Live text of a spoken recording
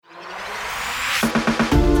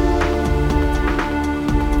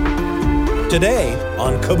Today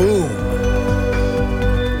on Kaboom.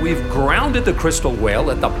 We've grounded the crystal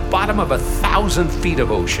whale at the bottom of 1,000 feet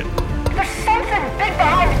of ocean. There's something big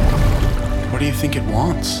behind. What do you think it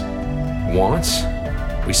wants? Wants?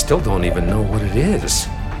 We still don't even know what it is.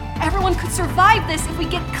 Everyone could survive this if we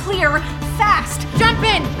get clear fast. Jump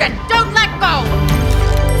in and don't let go.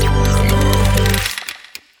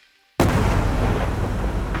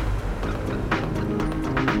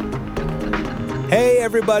 Hey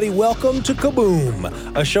everybody, welcome to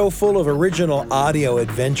Kaboom, a show full of original audio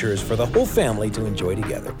adventures for the whole family to enjoy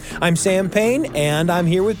together. I'm Sam Payne, and I'm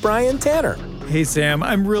here with Brian Tanner. Hey Sam,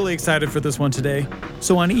 I'm really excited for this one today.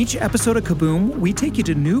 So on each episode of Kaboom, we take you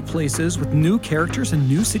to new places with new characters and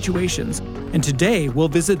new situations. And today we'll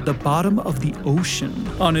visit the bottom of the ocean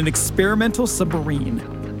on an experimental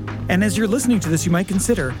submarine. And as you're listening to this, you might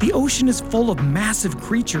consider, the ocean is full of massive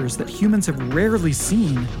creatures that humans have rarely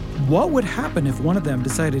seen. What would happen if one of them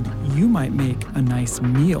decided you might make a nice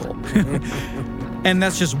meal? And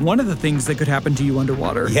that's just one of the things that could happen to you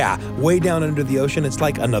underwater. Yeah, way down under the ocean, it's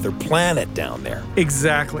like another planet down there.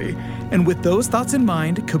 Exactly. And with those thoughts in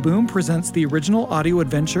mind, Kaboom presents the original audio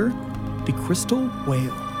adventure, The Crystal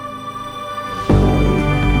Whale.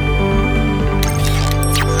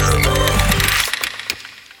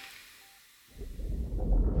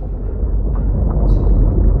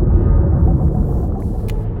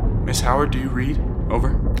 Miss Howard, do you read?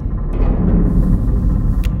 Over.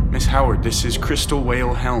 Miss Howard, this is Crystal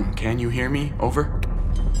Whale Helm. Can you hear me? Over.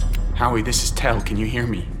 Howie, this is Tell. Can you hear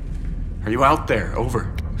me? Are you out there?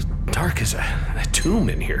 Over. Dark as a tomb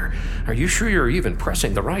in here. Are you sure you're even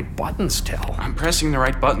pressing the right buttons, Tell? I'm pressing the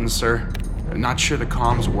right buttons, sir. I'm not sure the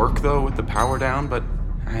comms work, though, with the power down, but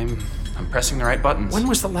I'm pressing the right buttons. When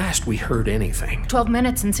was the last we heard anything? 12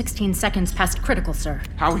 minutes and 16 seconds past critical, sir.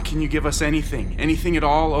 Howie, can you give us anything? Anything at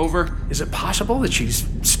all? Over? Is it possible that she's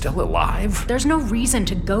still alive? There's no reason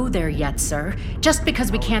to go there yet, sir. Just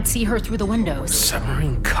because we can't see her through the windows.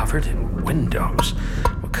 Submarine covered in windows.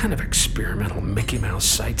 What kind of experimental Mickey Mouse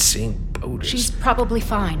sightseeing boat is? She's probably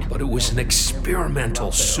fine. But it was an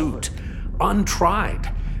experimental suit.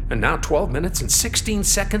 Untried. And now 12 minutes and 16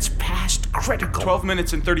 seconds past critical. 12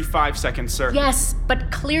 minutes and 35 seconds, sir. Yes,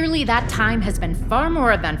 but clearly that time has been far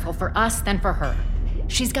more eventful for us than for her.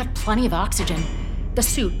 She's got plenty of oxygen. The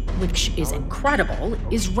suit, which is incredible,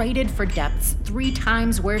 is rated for depths 3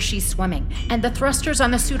 times where she's swimming. And the thrusters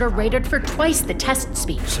on the suit are rated for twice the test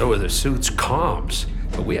speed. So are the suit's comms.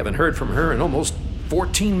 But we haven't heard from her in almost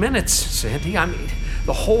 14 minutes, Sandy. I mean,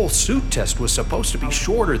 the whole suit test was supposed to be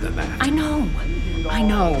shorter than that. I know.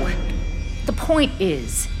 The point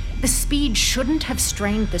is, the speed shouldn't have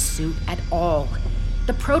strained the suit at all.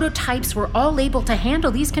 The prototypes were all able to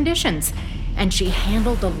handle these conditions, and she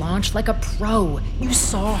handled the launch like a pro. You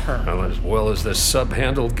saw her. Well as the sub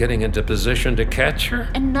handled getting into position to catch her?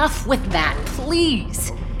 Enough with that,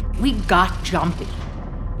 please. We got jumpy.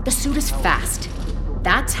 The suit is fast.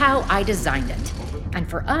 That's how I designed it. And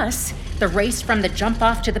for us, the race from the jump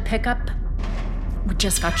off to the pickup, we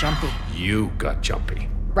just got jumpy. You got jumpy.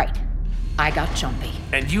 Right. I got jumpy.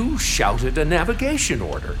 And you shouted a navigation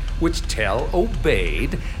order, which Tell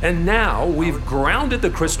obeyed, and now we've grounded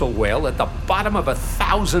the crystal whale at the bottom of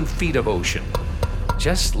 1,000 feet of ocean.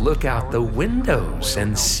 Just look out the windows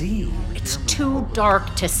and see. It's too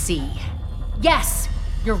dark to see. Yes,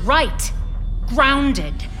 you're right.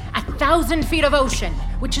 Grounded. 1,000 feet of ocean,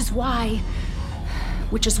 which is why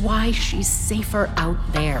she's safer out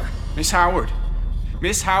there. Miss Howard.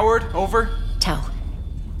 Miss Howard, over? Tell.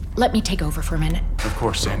 Let me take over for a minute. Of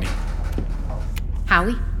course, Sandy.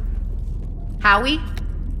 Howie? Howie?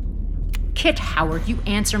 Kit Howard, you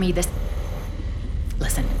answer me this.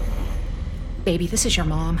 Listen. Baby, this is your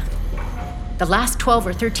mom. The last 12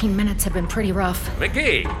 or 13 minutes have been pretty rough.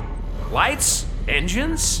 McGee, lights?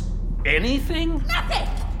 Engines? Anything? Nothing!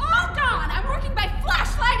 All gone! I'm working by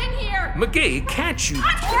flashlight in here! McGee, can't you?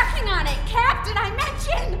 I'm working on it, Captain! I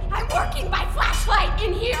mentioned I'm working by flashlight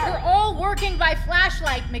in here! We're all working by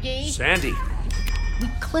flashlight, McGee. Sandy. We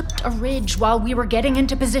clipped a ridge while we were getting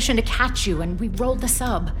into position to catch you, and we rolled the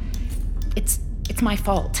sub. It's my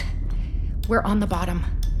fault. We're on the bottom.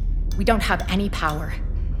 We don't have any power.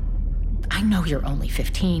 I know you're only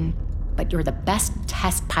 15, but you're the best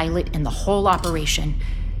test pilot in the whole operation.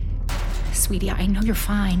 Sweetie, I know you're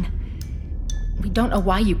fine. We don't know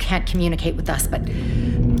why you can't communicate with us, but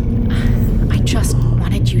I just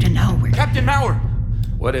wanted you to know we're... Captain Maurer!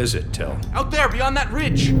 What is it, Tell? Out there, beyond that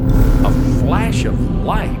ridge! A flash of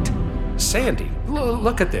light. Sandy,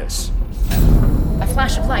 look at this. A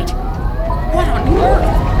flash of light. What on earth?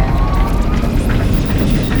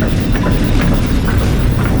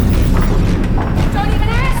 Don't even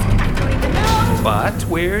ask! I don't even know!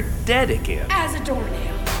 we're dead again. As a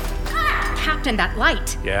doornail. Captain, that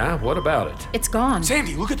light. Yeah, what about it? It's gone.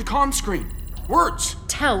 Sandy, look at the comm screen. Words.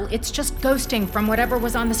 Tell, it's just ghosting from whatever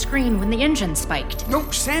was on the screen when the engine spiked. No,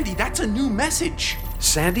 Sandy, that's a new message.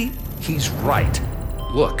 Sandy, he's right.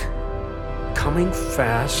 Look. Coming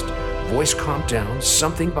fast, voice calm down,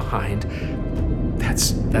 something behind.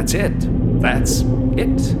 That's it. That's it.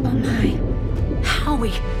 Oh my.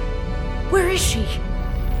 Howie. Where is she?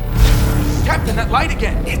 Captain, that light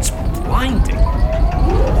again. It's blinding.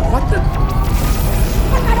 What the?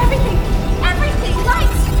 I've got everything! Everything!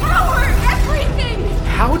 Lights! Power! Everything!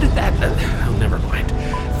 How did that? Oh, never mind.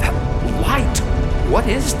 That light. What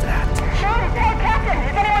is that? Hey, Captain,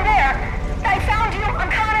 is anyone there? I found you. I'm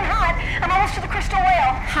coming in hot. I'm almost to the Crystal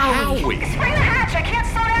Whale. Howie. Spring the hatch. I can't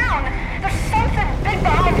slow down. There's something big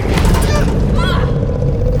behind me.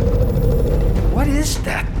 What is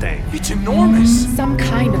that thing? It's enormous. Some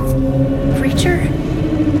kind of creature?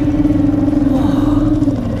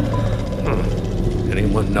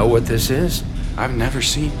 Anyone know what this is? I've never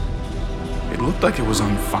seen. It looked like it was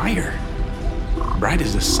on fire. Bright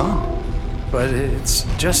as the sun. But it's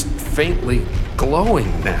just faintly glowing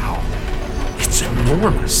now. It's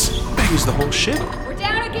enormous. Big as the whole ship. We're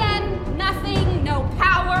down again. Nothing. No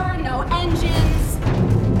power. No engines.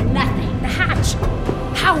 Nothing. The hatch.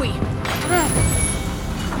 Howie.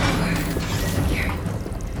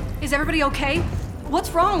 Is everybody okay?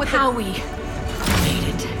 What's wrong with Howie. Made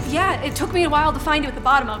it. Yeah, it took me a while to find you at the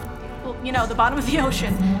bottom of, the bottom of the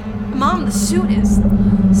ocean. Mom, the suit is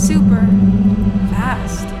super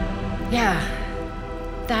fast. Yeah.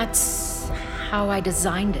 That's how I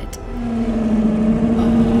designed it.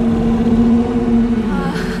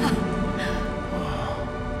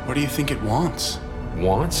 What do you think it wants?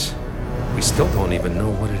 Wants? We still don't even know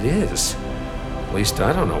what it is. At least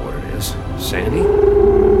I don't know what it is. Sandy?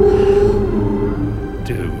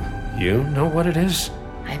 Do you know what it is?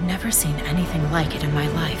 I've never seen anything like it in my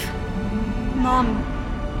life. Mom,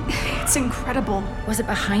 it's incredible. Was it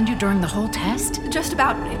behind you during the whole test? Just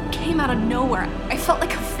about. It came out of nowhere. I felt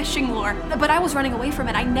like a fishing lure, but I was running away from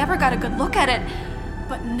it. I never got a good look at it.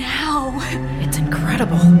 But now... It's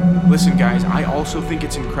incredible. Listen, guys, I also think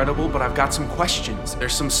it's incredible, but I've got some questions.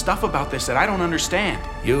 There's some stuff about this that I don't understand.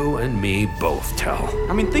 You and me both, Tell.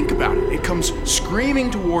 I mean, think about it. It comes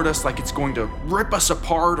screaming toward us like it's going to rip us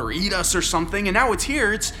apart or eat us or something, and now it's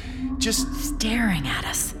here. It's just... Staring at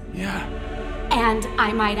us. Yeah. And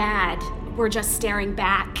I might add, we're just staring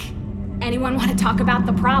back. Anyone want to talk about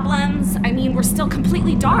the problems? I mean, we're still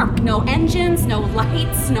completely dark. No engines, no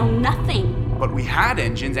lights, no nothing. But we had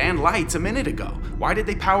engines and lights a minute ago. Why did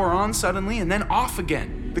they power on suddenly and then off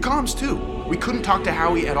again? The comms too. We couldn't talk to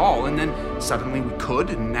Howie at all, and then suddenly we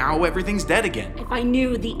could, and now everything's dead again. If I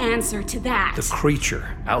knew the answer to that. The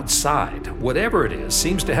creature outside, whatever it is,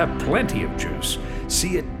 seems to have plenty of juice.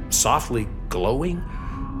 See it softly glowing?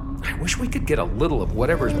 I wish we could get a little of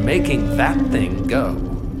whatever's making that thing go.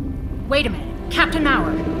 Wait a minute. Captain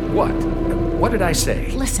Maurer. What? What did I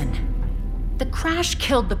say? Listen. The crash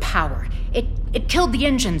killed the power. It killed the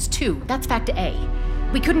engines, too. That's fact A.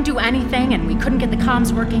 We couldn't do anything, and we couldn't get the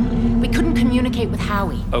comms working. We couldn't communicate with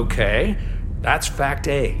Howie. Okay, that's fact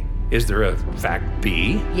A. Is there a fact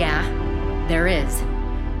B? Yeah, there is.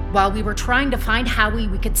 While we were trying to find Howie,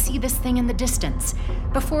 we could see this thing in the distance.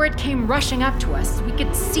 Before it came rushing up to us, we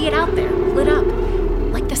could see it out there, lit up.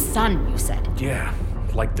 Like the sun, you said. Yeah,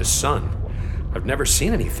 like the sun. I've never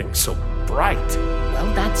seen anything so bright.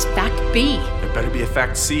 Well, that's fact B. There better be a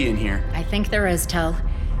fact C in here. I think there is, Tell.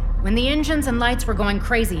 When the engines and lights were going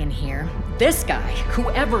crazy in here, this guy,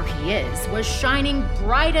 whoever he is, was shining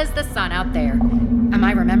bright as the sun out there. Am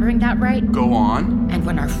I remembering that right? Go on. And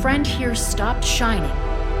when our friend here stopped shining,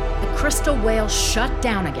 the Crystal Whale shut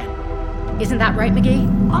down again. Isn't that right,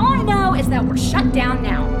 McGee? All I know is that we're shut down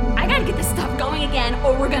now. I gotta get this stuff going again,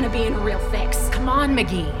 or we're gonna be in a real fix. Come on,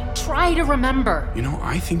 McGee. Try to remember. You know,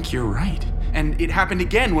 I think you're right. And it happened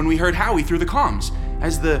again when we heard Howie through the comms.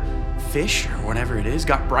 As the fish, or whatever it is,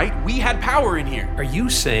 got bright, we had power in here. Are you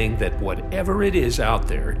saying that whatever it is out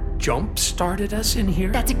there jump-started us in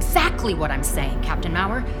here? That's exactly what I'm saying, Captain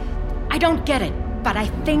Maurer. I don't get it, but I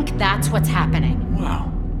think that's what's happening.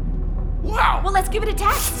 Wow. Wow! Well, let's give it a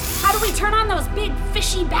test. How do we turn on those big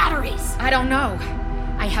fishy batteries? I don't know.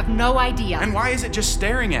 I have no idea. And why is it just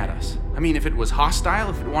staring at us? I mean, if it was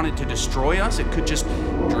hostile, if it wanted to destroy us, it could just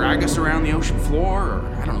drag us around the ocean floor,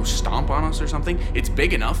 or, I don't know, stomp on us or something. It's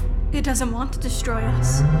big enough. It doesn't want to destroy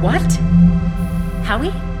us. What?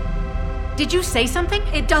 Howie? Did you say something?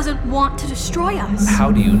 It doesn't want to destroy us.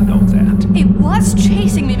 How do you know that? It was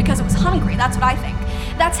chasing me because it was hungry, that's what I think.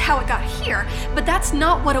 That's how it got here, but that's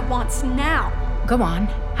not what it wants now. Go on,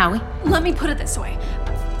 Howie. Let me put it this way.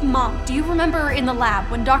 Mom, do you remember in the lab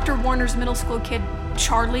when Dr. Warner's middle school kid,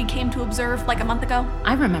 Charlie, came to observe like a month ago?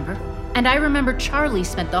 I remember. And I remember Charlie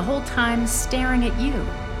spent the whole time staring at you.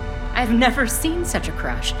 I've never seen such a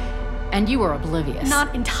crush. And you were oblivious.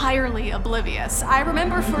 Not entirely oblivious. I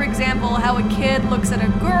remember, for example, how a kid looks at a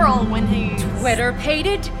girl when he's...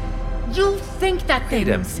 Twitter-pated? You think that Wait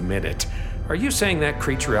a thing's... minute. Are you saying that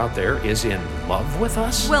creature out there is in love with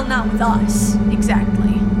us? Well, not with us,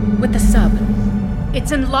 exactly. With the sub.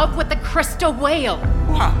 It's in love with the crystal whale.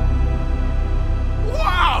 Wow.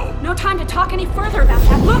 Wow! No time to talk any further about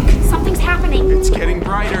that. Look, something's happening. It's getting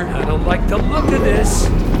brighter. I don't like the look of this.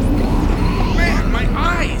 Man, my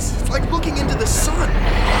eyes! It's like looking into the sun.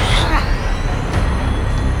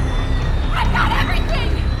 I've got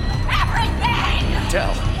everything! Everything!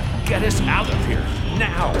 Tell, get us out of here,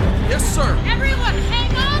 now. Yes, sir. Everyone,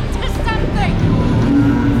 hang on to something!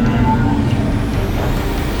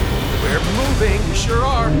 We're moving. We sure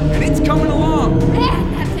are. And it's coming along.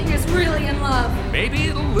 Man, that thing is really in love. Maybe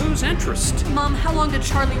it'll lose interest. Mom, how long did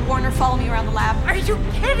Charlie Warner follow me around the lab? Are you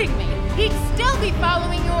kidding me? He'd still be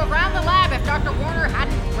following you around the lab if Dr. Warner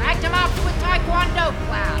hadn't dragged him out to a Taekwondo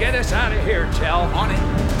class. Get us out of here, Tell. On it.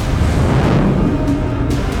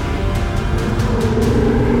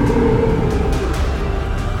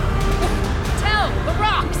 Tell, the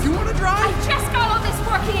rocks! You want to drive? I just got all this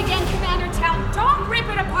working again, Commander Tell. Don't rip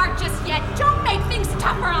it apart just yet. Don't make things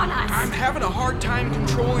tougher on us. I'm having a hard time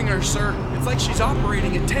controlling her, sir. It's like she's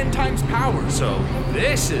operating at 10 times power. So,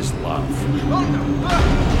 this is love. Oh no!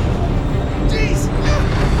 Jeez!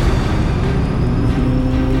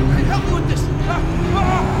 Help me with this!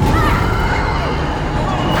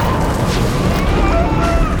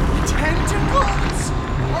 Tentacles!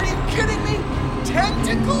 Are you kidding me?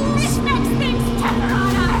 Tentacles? This makes things tougher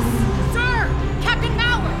on us. Sir! Captain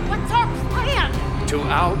Maurer, what's our plan? To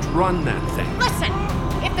outrun that thing. Listen,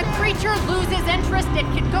 if the creature loses interest, it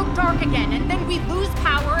can go dark again, and then we lose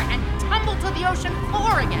power and tumble to the ocean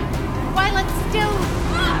floor again. While it's still...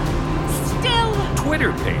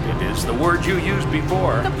 Twitter-pated is the word you used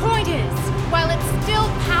before. The point is, while it's still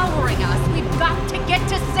powering us, we've got to get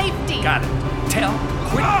to safety. Got it. Tell,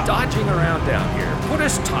 quit dodging around down here. Put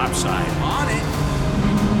us topside. On it!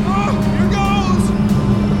 Oh, here goes!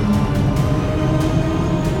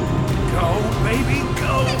 Go, baby,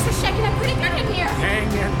 go! Things are shaking up pretty good in here. Hang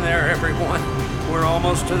in there, everyone. We're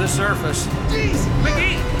almost to the surface. Jeez!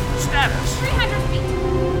 McGee, status. 300 feet.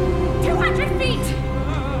 200 feet.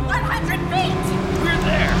 100 feet. We're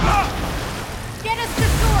there. Get us to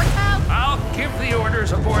shore, Tal. I'll give the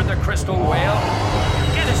orders aboard the Crystal Whale.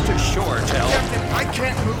 Get us to shore, Tell. Captain, I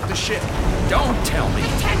can't move the ship. Don't tell me.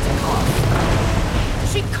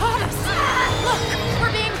 She caught us. Look,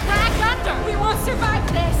 we're being dragged under. We won't survive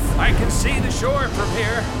this. I can see the shore from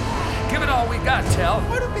here. Give it all we got, Tell.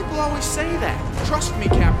 Why do people always say that? Trust me,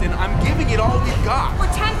 Captain, I'm giving it all we've got.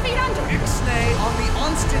 We're 10 feet under. Ixnay on the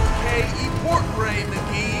Onstant K port ray,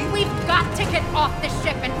 McGee. We've got to get off the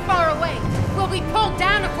ship and far away. We'll be pulled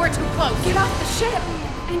down if we're too close. Get off the ship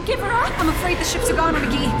and give her up. I'm afraid the ship's a goner,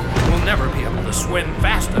 McGee. We'll never be able to swim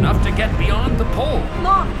fast enough to get beyond the pole.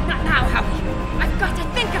 Mom, Not now, Howie. I've got to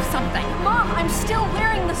think of something. Mom, I'm still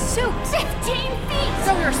wearing the suit. 15 feet.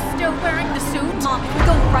 So you're still wearing the suit? Mom, if we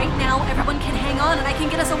go right now, everyone can hang on and I can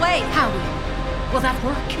get us away. Howie, will that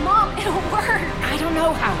work? Mom, it'll work. I don't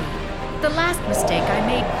know, Howie. The last mistake I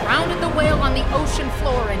made grounded the whale on the ocean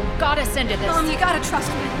floor and got us into this. Mom, you gotta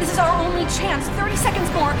trust me. This is our only chance. 30 seconds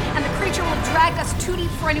more, and the creature will drag us too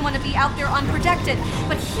deep for anyone to be out there unprotected.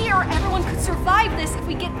 But here, everyone could survive this if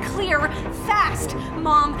we get clear fast.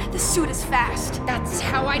 Mom, the suit is fast. That's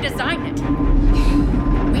how I designed it.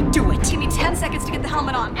 We do it. Give me 10 seconds to get the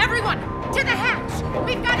helmet on. Everyone, to the hatch.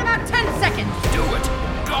 We've got about 10 seconds. Do it.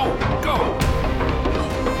 Go, go.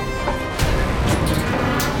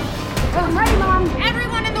 I'm ready, Mom.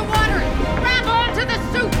 Everyone in the water, grab onto the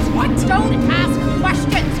suit. What? Don't ask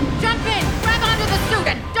questions. Jump in, grab onto the suit,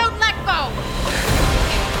 and don't let go.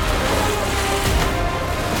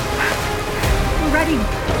 We're ready.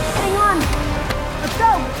 Hang on. Let's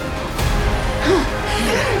go.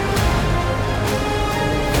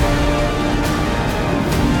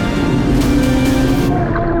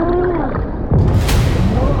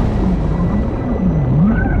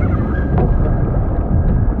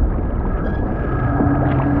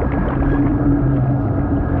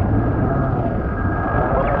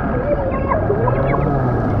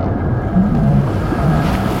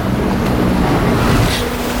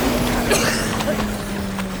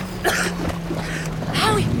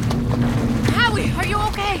 Howie, are you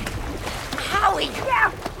okay? Howie!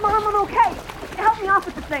 Yeah, Mom, I'm okay. Help me off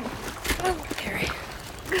with the thing. Harry.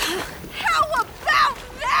 How about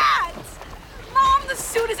that? Mom, the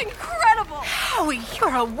suit is incredible! Howie,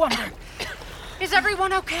 you're a wonder. Is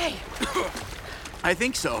everyone okay? I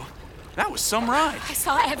think so. That was some ride. I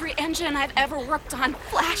saw every engine I've ever worked on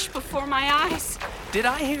flash before my eyes. Did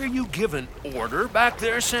I hear you give an order back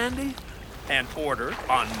there, Sandy? An order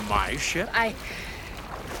on my ship? I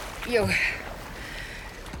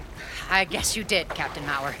guess you did, Captain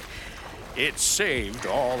Maurer. It saved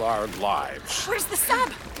all our lives. Where's the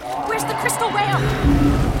sub? Where's the crystal whale?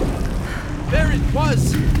 There it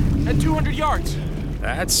was! At 200 yards.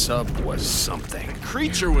 That sub was something. The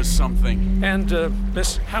creature was something. And,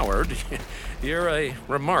 Miss Howard, you're a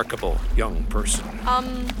remarkable young person.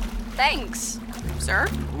 Thanks, sir.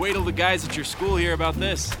 Wait till the guys at your school hear about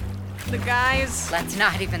this. The guys, Let's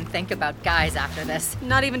not even think about guys after this.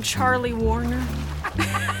 not even Charlie Warner.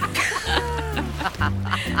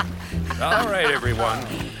 All right, everyone.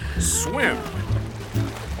 Swim.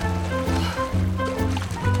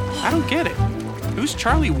 I don't get it. Who's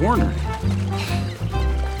Charlie Warner?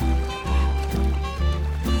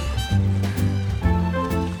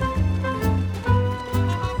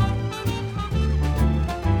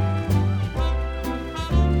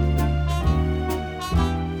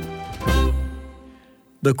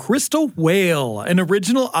 The Crystal Whale, an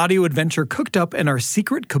original audio adventure cooked up in our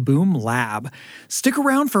secret Kaboom lab. Stick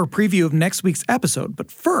around for a preview of next week's episode,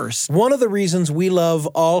 but first... One of the reasons we love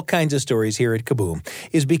all kinds of stories here at Kaboom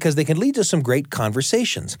is because they can lead to some great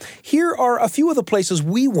conversations. Here are a few of the places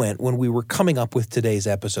we went when we were coming up with today's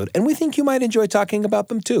episode, and we think you might enjoy talking about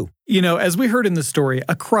them too. You know, as we heard in the story,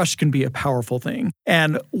 a crush can be a powerful thing.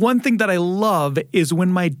 And one thing that I love is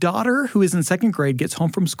when my daughter, who is in second grade, gets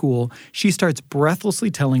home from school, she starts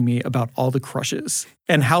breathlessly telling me about all the crushes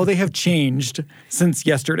and how they have changed since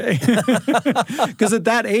yesterday. Because at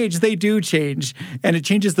that age, they do change, and it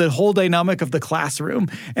changes the whole dynamic of the classroom.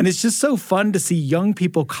 And it's just so fun to see young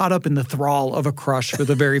people caught up in the thrall of a crush for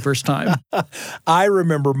the very first time. I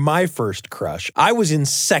remember my first crush. I was in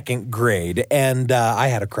second grade, and I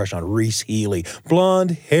had a crush on Reese Healy.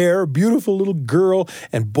 Blonde hair, beautiful little girl,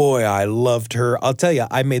 and boy, I loved her. I'll tell you,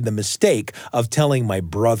 I made the mistake of telling my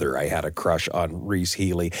brother I had a crush on Reese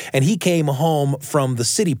Healy, and he came home from the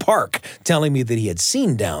city park telling me that he had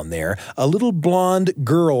seen down there a little blonde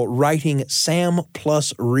girl writing Sam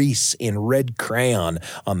plus Reese in red crayon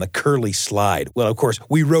on the curly slide. Well, of course,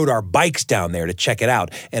 we rode our bikes down there to check it out,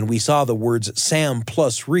 and we saw the words Sam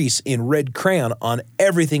plus Reese in red crayon on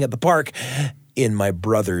everything at the park in my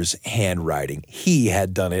brother's handwriting. He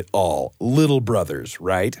had done it all. Little brothers,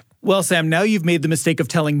 right? Well, Sam, now you've made the mistake of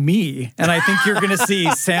telling me, and I think you're going to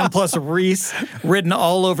see Sam plus Reese written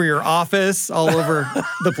all over your office, all over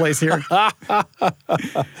the place here.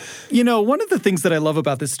 You know, one of the things that I love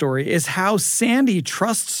about this story is how Sandy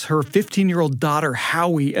trusts her 15-year-old daughter,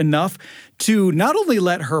 Howie, enough to not only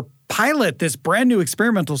let her pilot this brand new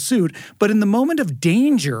experimental suit, but in the moment of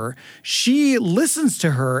danger, she listens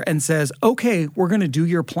to her and says, okay, we're going to do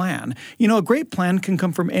your plan. You know, a great plan can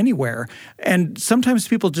come from anywhere. And sometimes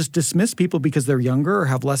people just dismiss people because they're younger or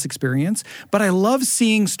have less experience. But I love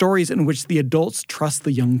seeing stories in which the adults trust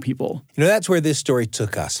the young people. You know, that's where this story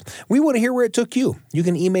took us. We want to hear where it took you. You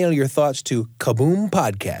can email your thoughts to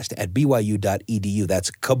kaboompodcast@byu.edu.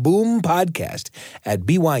 That's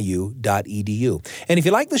kaboompodcast@byu.edu. And if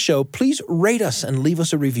you like the show, please rate us and leave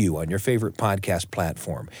us a review on your favorite podcast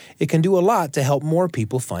platform. It can do a lot to help more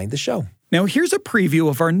people find the show. Now here's a preview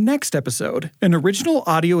of our next episode, an original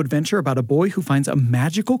audio adventure about a boy who finds a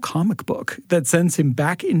magical comic book that sends him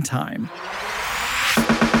back in time.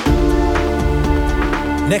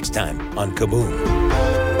 Next time on Kaboom.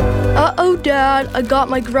 Uh-oh, Dad, I got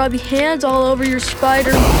my grubby hands all over your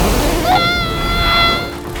spider.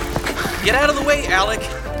 Get out of the way, Alec.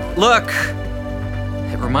 Look.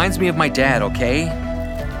 It reminds me of my dad, okay?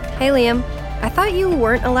 Hey, Liam. I thought you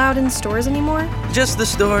weren't allowed in stores anymore. Just the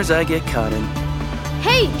stores I get caught in.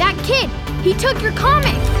 Hey, that kid! He took your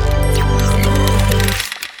comic!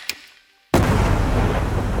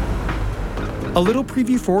 A little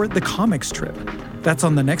preview for The Comic Strip. That's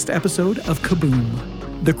on the next episode of Kaboom.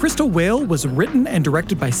 The Crystal Whale was written and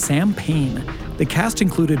directed by Sam Payne. The cast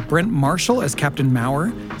included Brent Marshall as Captain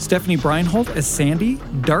Maurer, Stephanie Breinholt as Sandy,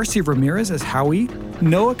 Darcy Ramirez as Howie,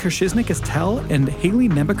 Noah Kershiznik as Tell, and Haley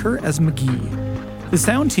Nebaker as McGee. The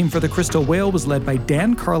sound team for The Crystal Whale was led by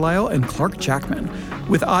Dan Carlisle and Clark Jackman,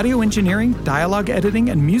 with audio engineering, dialogue editing,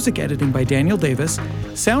 and music editing by Daniel Davis,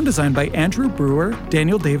 sound design by Andrew Brewer,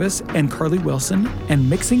 Daniel Davis, and Carly Wilson, and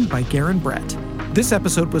mixing by Garen Brett. This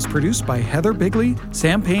episode was produced by Heather Bigley,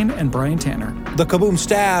 Sam Payne, and Brian Tanner. The Kaboom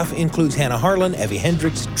staff includes Hannah Harlan, Evie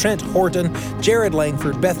Hendricks, Trent Horton, Jared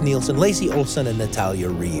Langford, Beth Nielsen, Lacey Olson, and Natalia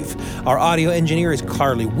Reeve. Our audio engineer is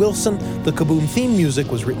Carly Wilson. The Kaboom theme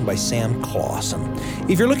music was written by Sam Clausen.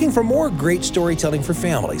 If you're looking for more great storytelling for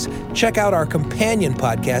families, check out our companion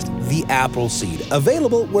podcast, The Appleseed,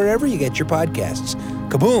 available wherever you get your podcasts.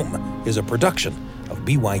 Kaboom is a production of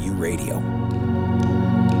BYU Radio.